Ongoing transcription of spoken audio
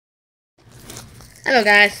Hello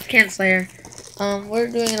guys, Can Slayer. We're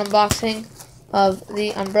doing an unboxing of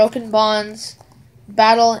the Unbroken Bonds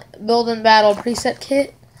Build and Battle preset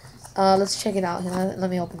kit. Let's check it out. Let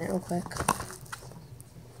me open it real quick.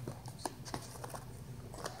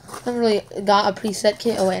 I haven't really got a preset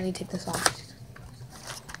kit. Oh wait, I need to take this off.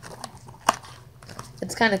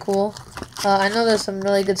 It's kind of cool. I know there's some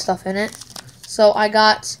really good stuff in it. So I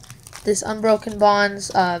got this Unbroken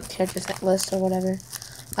Bonds character set list or whatever.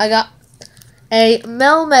 I got a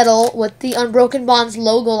Melmetal with the Unbroken Bonds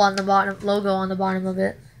logo on the bottom of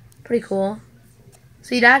it. Pretty cool.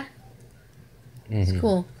 See, Dad? It's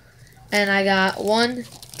cool. And I got 1,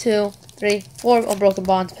 2, 3, 4 Unbroken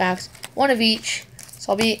Bonds packs, one of each.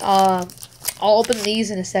 So I'll open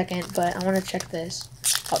these in a second, but I want to check this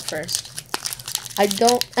out first.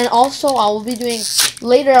 And also I'll be doing an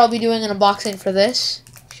unboxing for this.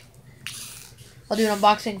 I'll do an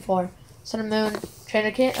unboxing for Sun and Moon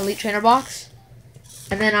Trainer Kit, Elite Trainer Box.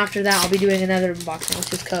 And then after that, I'll be doing another unboxing,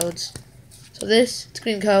 which is codes. So this, it's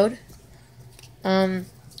green code. So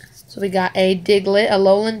we got a Diglett, a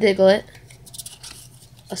Lowland Diglett,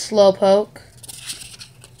 a Slowpoke,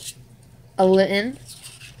 a Litten,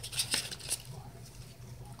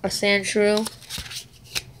 a Sandshrew,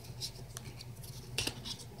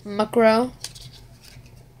 Mukro,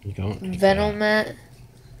 Venomat,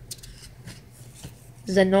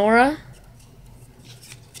 Zenora,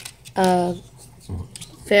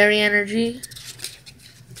 Fairy Energy.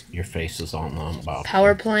 Your face is on the bottom.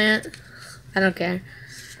 Power Plant. I don't care.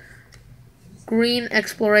 Green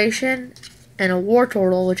Exploration. And a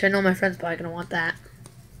Wartortle, which I know my friend's probably going to want that.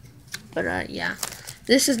 But, yeah.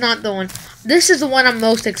 This is not the one. This is the one I'm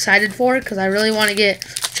most excited for, because I really want to get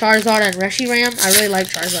Charizard and Reshiram. I really like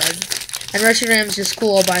Charizard. And Reshiram's just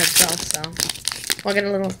cool all by himself, so. I'll get a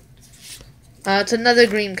little. It's another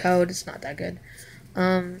green code. It's not that good.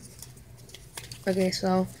 Okay,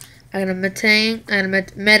 so I got a Metang, I got a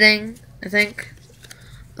Metang, I think,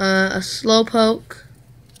 a Slowpoke,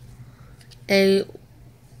 a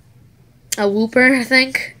Wooper, I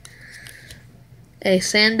think, a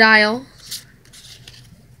Sandile,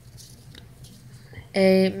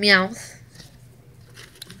 a Meowth,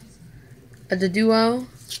 a Doduo,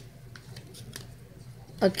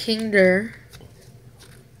 a Kingdra,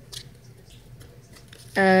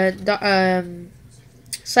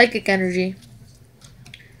 Psychic Energy,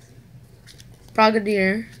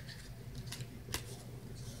 Frogadier,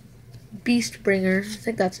 Beastbringer, I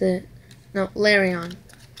think that's it. No, Larion.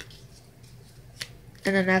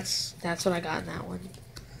 And then that's what I got in that one.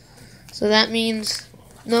 So that means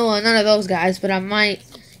none of those guys, but I might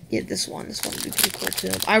get this one. This one would be pretty cool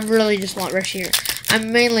too. I really just want Reshiram.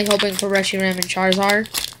 I'm mainly hoping for Reshiram and Charizard,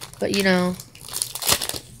 but you know.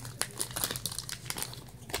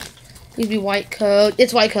 Please be white code.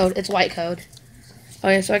 It's white code. It's white code.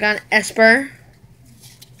 Okay, so I got an Esper,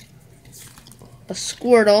 a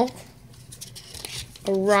Squirtle, a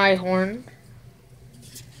Rhyhorn,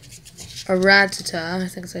 a Rattata, I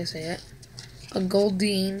think that's how you say it, a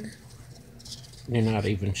Goldeen. You're not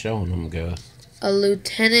even showing them good. A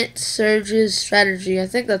Lieutenant Surge's Strategy, I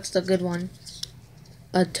think that's the good one.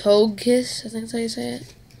 A Togekiss, I think that's how you say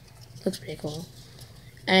it. Looks pretty cool.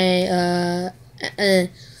 A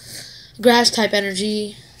Grass type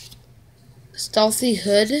Energy, Stealthy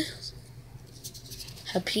Hood,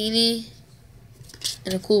 Happiny,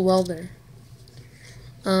 and a cool Welder.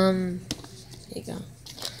 There you go.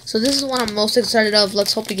 So this is the one I'm most excited of.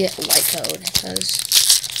 Let's hope we get a white code, because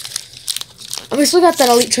we still got that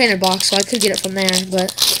Elite Trainer box, so I could get it from there,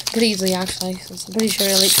 but pretty easily actually, since I'm pretty sure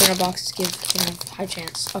Elite Trainer boxes give a high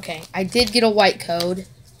chance. Okay, I did get a white code.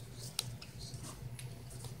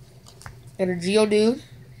 Got a Geodude,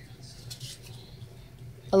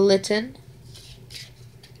 a Litten,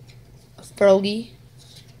 a Froakie,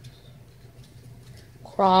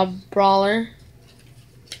 Brawler,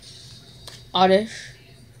 Oddish.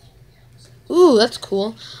 Ooh, that's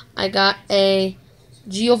cool. I got a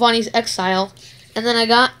Giovanni's Exile, and then I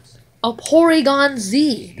got a Porygon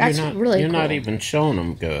Z. That's really cool. You're not even showing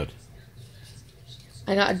them good.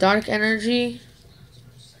 I got a Dark Energy,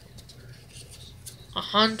 a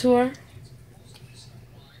Haunter,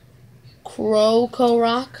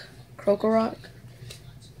 Crocorock,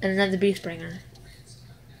 and another Beastbringer.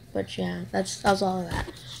 But yeah, that's all of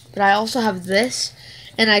that. But I also have this,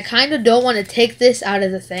 and I kind of don't want to take this out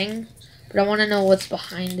of the thing, but I want to know what's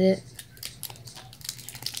behind it.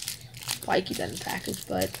 Why keep that in the package?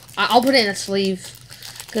 But I'll put it in a sleeve,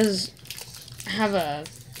 because I have a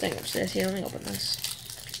thing upstairs. Here, let me open this.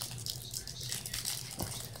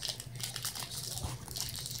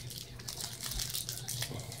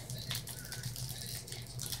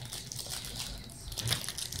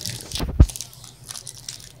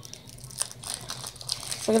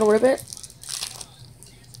 I'm gonna rip it.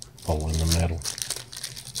 Hole in the middle.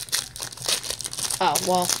 Oh,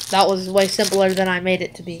 well, that was way simpler than I made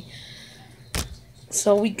it to be.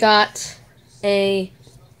 So we got a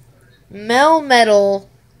Melmetal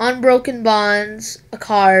Unbroken Bonds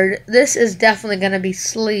card. This is definitely going to be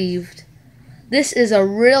sleeved. This is a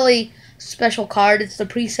really special card. It's the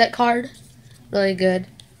preset card. Really good.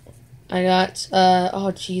 I got,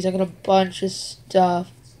 oh jeez, I got a bunch of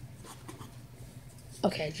stuff.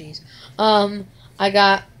 Okay, jeez. I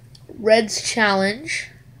got Red's Challenge.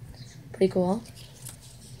 Pretty cool.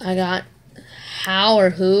 I got How or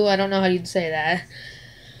Who. I don't know how you'd say that.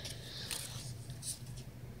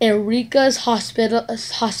 Erika's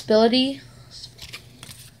Hospitality.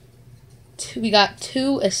 We got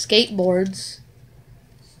 2 escape boards.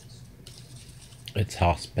 It's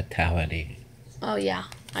hospitality. Oh yeah,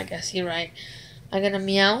 I guess you're right. I got a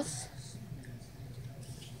Meowth.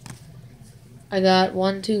 I got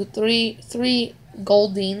 3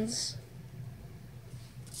 Goldings.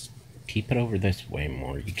 Keep it over this way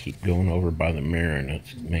more. You keep going over by the mirror and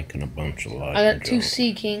it's making a bunch of light. I got 2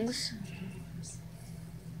 Sea Kings.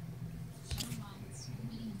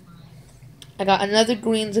 I got another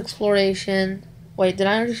Greens Exploration. Wait, did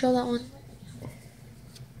I already show that one?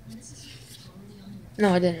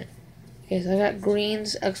 No, I didn't. Okay, so I got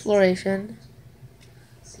Greens Exploration.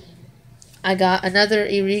 I got another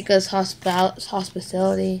Erika's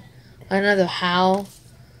Hospitality. Another How.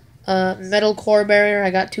 Metal Core Barrier.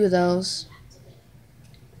 I got 2 of those.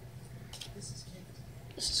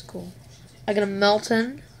 This is cool. I got a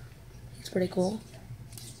Melton. It's pretty cool.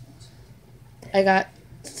 I got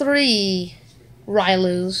 3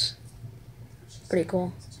 Rylus. Pretty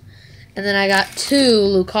cool. And then I got 2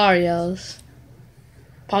 Lucarios.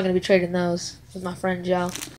 Probably going to be trading those with my friend Joe.